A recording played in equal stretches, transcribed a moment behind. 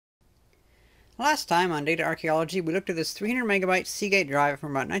Last time on Data Archaeology, we looked at this 300 megabyte Seagate drive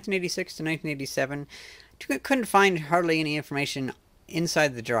from about 1986 to 1987. Couldn't find hardly any information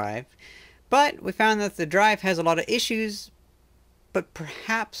inside the drive, but we found that the drive has a lot of issues, but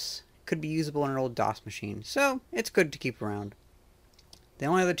perhaps could be usable in an old DOS machine, so it's good to keep around. The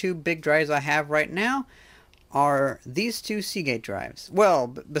only other two big drives I have right now are these two Seagate drives. Well,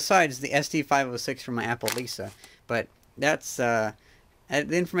 besides the SD506 from my Apple Lisa, but that's the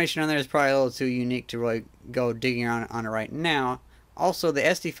information on there is probably a little too unique to really go digging around on it right now. Also, the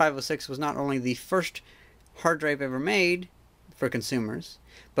SD506 was not only the first hard drive ever made for consumers,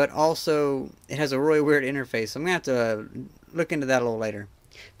 but also it has a really weird interface. So I'm going to have to look into that a little later.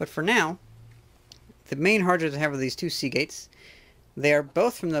 But for now, the main hard drives I have are these two Seagates. They are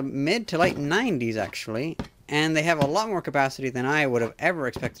both from the mid to late 90s actually, and they have a lot more capacity than I would have ever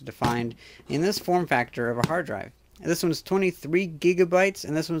expected to find in this form factor of a hard drive. This one's 23 gigabytes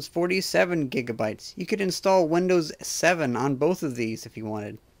and this one's 47 gigabytes. You could install Windows 7 on both of these if you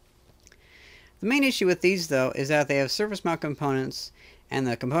wanted. The main issue with these though is that they have surface mount components, and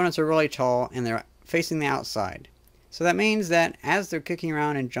the components are really tall and they're facing the outside. So that means that as they're kicking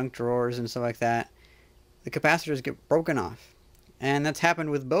around in junk drawers and stuff like that, the capacitors get broken off. And that's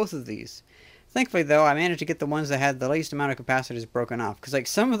happened with both of these. Thankfully though, I managed to get the ones that had the least amount of capacitors broken off. Because like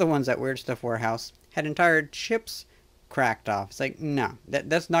some of the ones at Weird Stuff Warehouse had entire chips cracked off. It's like, no,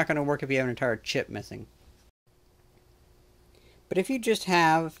 that's not going to work if you have an entire chip missing. But if you just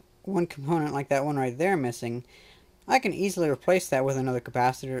have one component like that one right there missing, I can easily replace that with another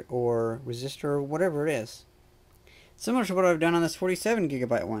capacitor or resistor or whatever it is. Similar to what I've done on this 47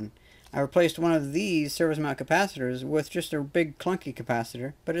 gigabyte one. I replaced one of these surface mount capacitors with just a big clunky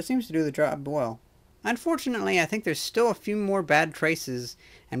capacitor, but it seems to do the job well. Unfortunately, I think there's still a few more bad traces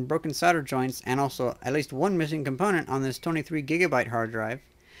and broken solder joints, and also at least one missing component on this 23 gigabyte hard drive.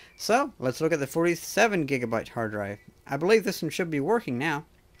 So, let's look at the 47 gigabyte hard drive. I believe this one should be working now.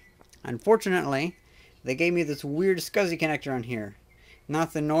 Unfortunately, they gave me this weird SCSI connector on here.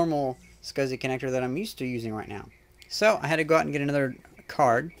 Not the normal SCSI connector that I'm used to using right now. So, I had to go out and get another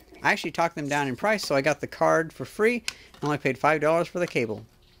card. I actually talked them down in price, so I got the card for free and only paid $5 for the cable.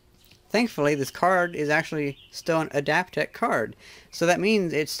 Thankfully, this card is actually still an Adaptec card, so that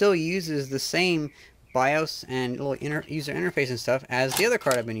means it still uses the same BIOS and little user interface and stuff as the other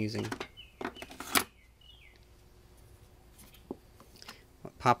card I've been using.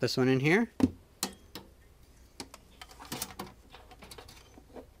 I'll pop this one in here.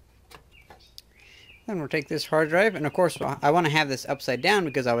 Then we'll take this hard drive, and of course I want to have this upside down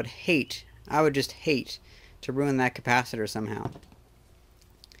because I would just hate to ruin that capacitor somehow.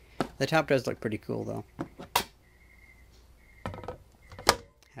 The top does look pretty cool though.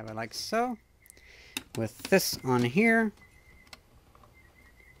 Have it like so. With this on here.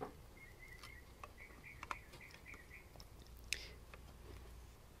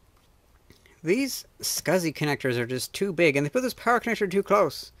 These SCSI connectors are just too big, and they put this power connector too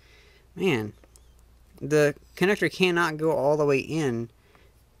close. Man, the connector cannot go all the way in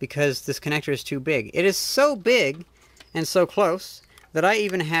because this connector is too big. It is so big and so close that I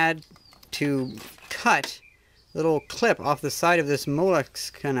even had to cut the little clip off the side of this Molex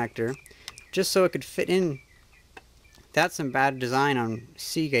connector just so it could fit in. That's some bad design on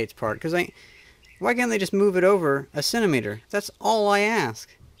Seagate's part, because why can't they just move it over a centimeter? That's all I ask.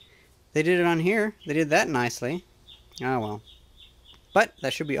 They did it on here. They did that nicely. Oh well. But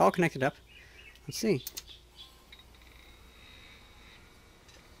that should be all connected up. Let's see.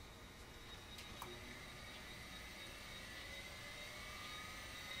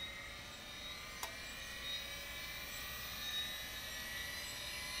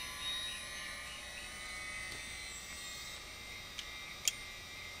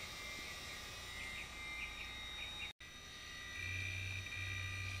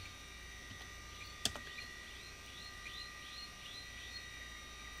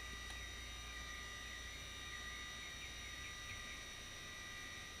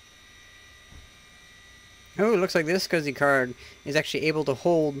 Oh, it looks like this SCSI card is actually able to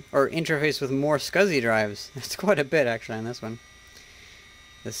hold or interface with more SCSI drives. That's quite a bit actually on this one.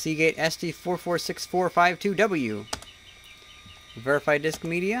 The Seagate SD446452W. Verified disk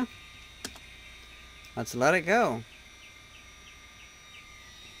media. Let's let it go.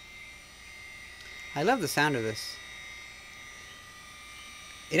 I love the sound of this.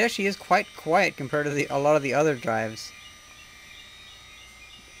 It actually is quite quiet compared to a lot of the other drives.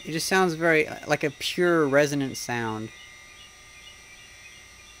 It just sounds very like a pure resonant sound.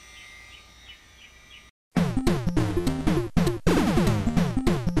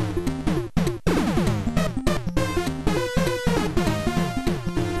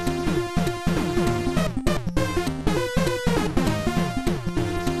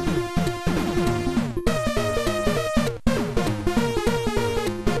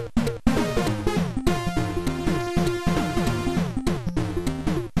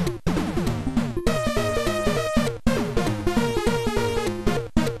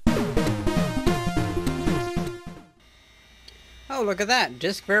 Oh, look at that.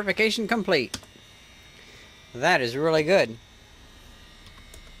 Disk verification complete. That is really good.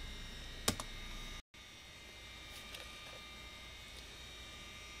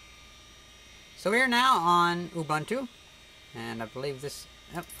 So we are now on Ubuntu, and I believe this,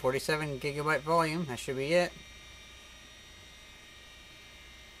 47 gigabyte volume, that should be it.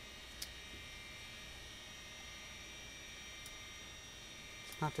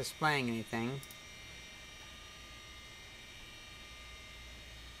 It's not displaying anything.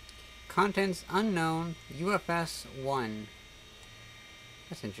 Contents unknown, UFS 1.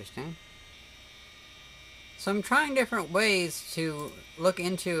 That's interesting. So I'm trying different ways to look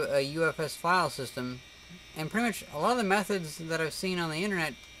into a UFS file system, and pretty much a lot of the methods that I've seen on the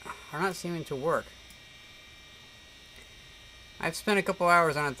internet are not seeming to work. I've spent a couple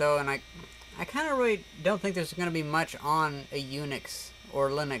hours on it though, and I kind of really don't think there's going to be much on a Unix or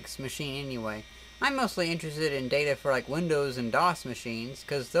Linux machine anyway. I'm mostly interested in data for like Windows and DOS machines,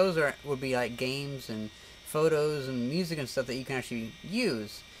 because those would be like games and photos and music and stuff that you can actually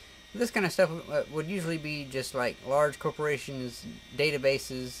use. This kind of stuff would usually be just like large corporations,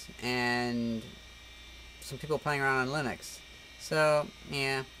 databases, and some people playing around on Linux. So,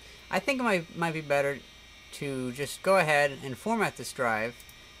 yeah, I think it might be better to just go ahead and format this drive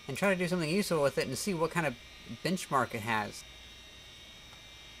and try to do something useful with it and see what kind of benchmark it has.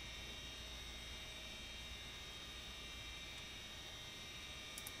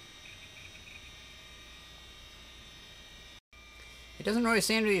 It doesn't really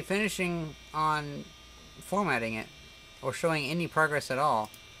seem to be finishing on formatting it or showing any progress at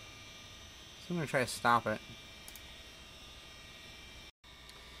all. So I'm going to try to stop it.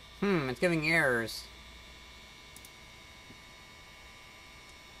 It's giving errors.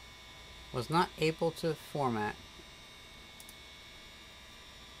 Was not able to format.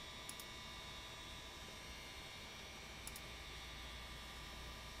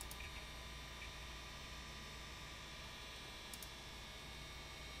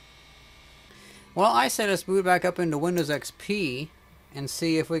 Well, I said let's boot back up into Windows XP and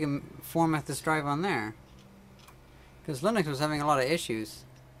see if we can format this drive on there, because Linux was having a lot of issues.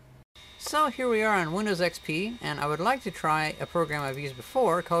 So here we are on Windows XP, and I would like to try a program I've used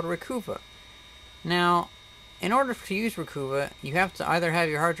before called Recuva. Now, in order to use Recuva, you have to either have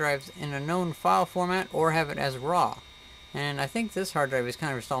your hard drives in a known file format or have it as RAW. And I think this hard drive is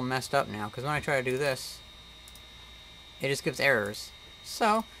kind of just all messed up now, because when I try to do this, it just gives errors.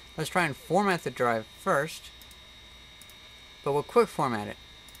 So let's try and format the drive first, but we'll quick format it.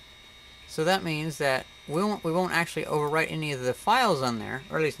 So that means that we won't actually overwrite any of the files on there,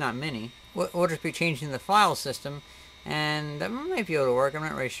 or at least not many. We'll just be changing the file system, and that might be able to work. I'm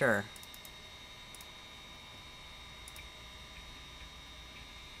not really sure.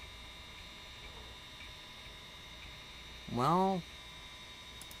 Well,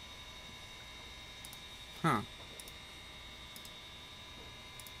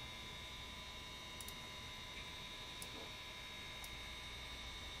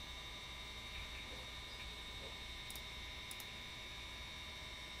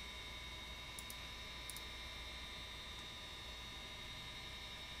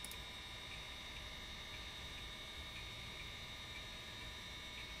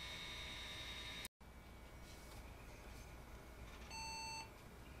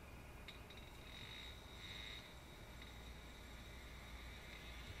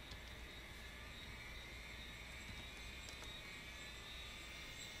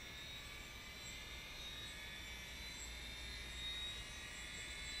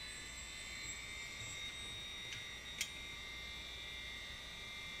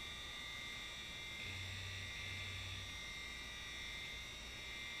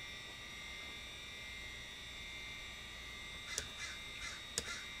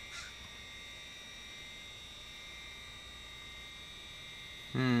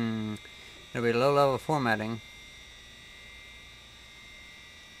 it'll be low-level formatting.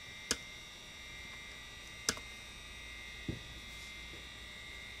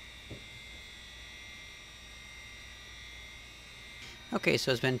 Okay,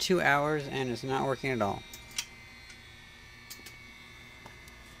 so it's been 2 hours and it's not working at all.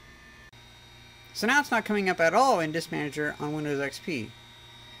 So now it's not coming up at all in Disk Manager on Windows XP.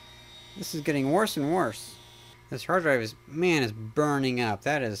 This is getting worse and worse. This hard drive is burning up.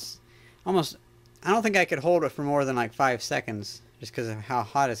 That is almost, I don't think I could hold it for more than like 5 seconds just because of how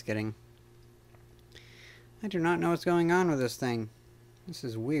hot it's getting. I do not know what's going on with this thing. This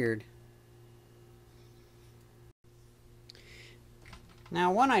is weird.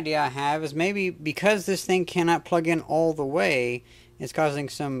 Now, one idea I have is maybe because this thing cannot plug in all the way, it's causing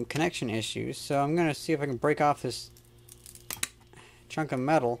some connection issues. So I'm going to see if I can break off this chunk of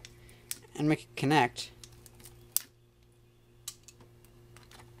metal and make it connect.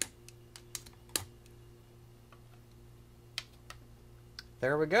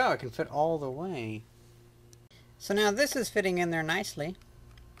 There we go, it can fit all the way. So now this is fitting in there nicely.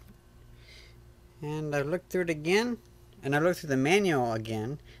 And I looked through it again, and I looked through the manual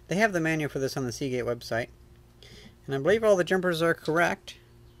again. They have the manual for this on the Seagate website. And I believe all the jumpers are correct.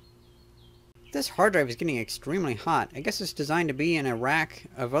 This hard drive is getting extremely hot. I guess it's designed to be in a rack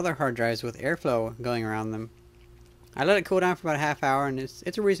of other hard drives with airflow going around them. I let it cool down for about a half hour, and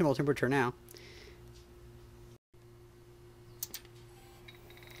it's a reasonable temperature now.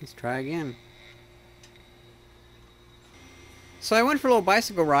 Let's try again. So I went for a little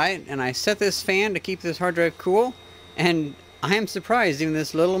bicycle ride, and I set this fan to keep this hard drive cool, and I am surprised even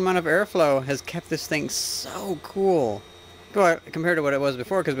this little amount of airflow has kept this thing so cool. Compared to what it was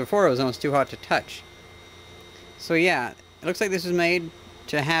before, because before it was almost too hot to touch. So yeah, it looks like this is made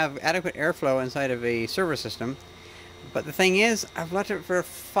to have adequate airflow inside of a server system. But the thing is, I've left it for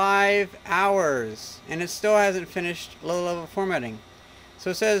 5 hours, and it still hasn't finished low-level formatting.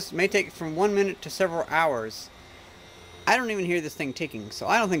 So it says, may take from 1 minute to several hours. I don't even hear this thing ticking, so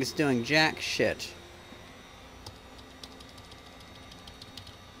I don't think it's doing jack shit.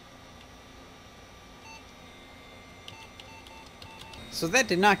 So that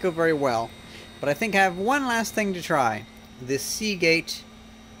did not go very well, but I think I have one last thing to try. The Seagate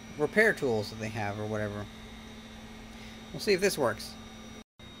repair tools that they have, or whatever. We'll see if this works.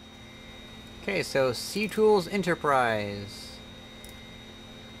 Okay, so C-Tools Enterprise.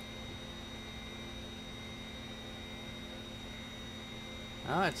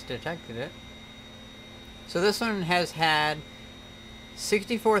 Oh, it's detected it. So this one has had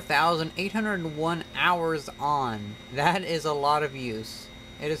 64,801 hours on. That is a lot of use.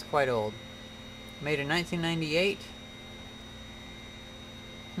 It is quite old. Made in 1998.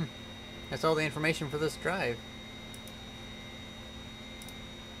 That's all the information for this drive.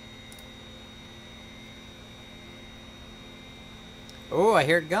 Oh, I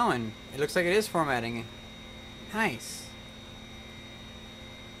hear it going. It looks like it is formatting. Nice.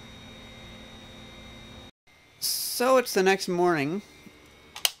 So it's the next morning,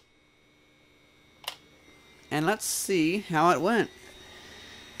 and let's see how it went.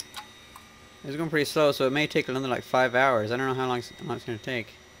 It was going pretty slow, so it may take another like 5 hours. I don't know how long it's going to take.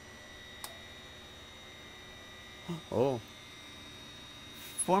 Oh.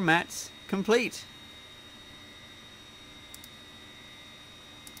 Formats complete.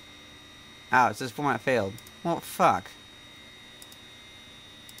 Ow, it says format failed. Well, fuck.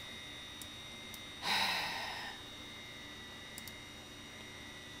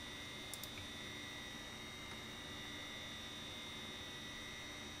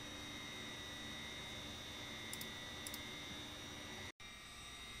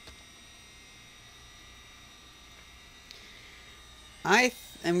 I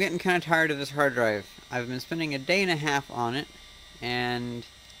am getting kind of tired of this hard drive. I've been spending a day and a half on it, and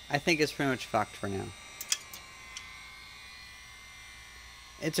I think it's pretty much fucked for now.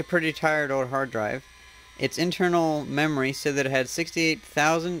 It's a pretty tired old hard drive. Its internal memory said that it had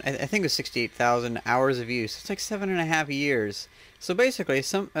 68,000, I think it was 68,000 hours of use. It's like 7.5 years. So basically,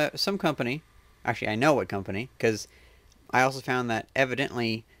 some company, actually I know what company, because I also found that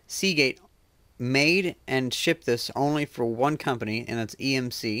evidently Seagate made and shipped this only for one company, and that's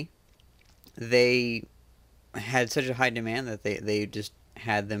EMC. They had such a high demand that they just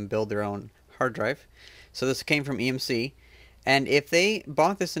had them build their own hard drive. So this came from EMC, and if they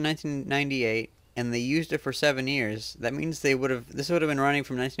bought this in 1998 and they used it for 7 years, that means this would have been running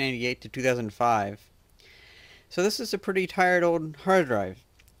from 1998 to 2005. So this is a pretty tired old hard drive.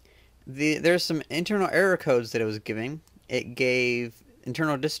 There's some internal error codes that it was giving. It gave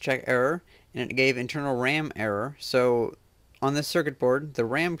internal disk check error, and it gave internal RAM error. So on this circuit board, the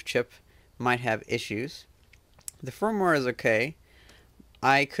RAM chip might have issues. The firmware is okay.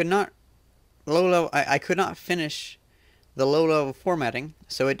 I could not finish the low-level formatting,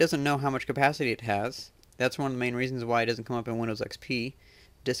 so it doesn't know how much capacity it has. That's one of the main reasons why it doesn't come up in Windows XP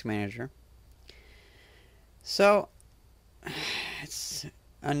Disk Manager. So it's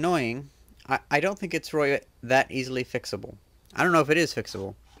annoying. I don't think it's really that easily fixable. I don't know if it is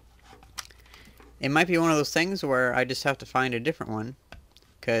fixable. It might be one of those things where I just have to find a different one,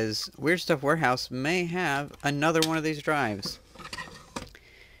 because Weird Stuff Warehouse may have another one of these drives.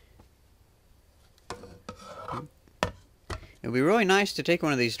 It would be really nice to take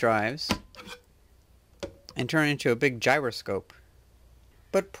one of these drives and turn it into a big gyroscope.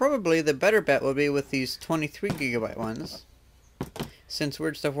 But probably the better bet would be with these 23 gigabyte ones, since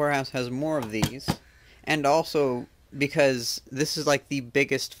Weird Stuff Warehouse has more of these, and also because this is like the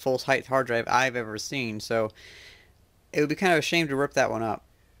biggest full-height hard drive I've ever seen, so it would be kind of a shame to rip that one up.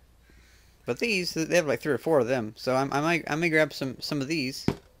 But these, they have like 3 or 4 of them, so I might grab some of these.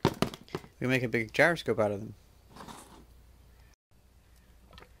 We can make a big gyroscope out of them.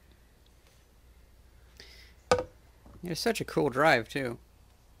 It's such a cool drive too.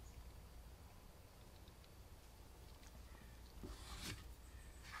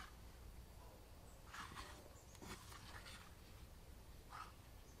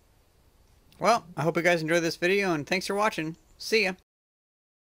 Well, I hope you guys enjoyed this video, and thanks for watching. See ya!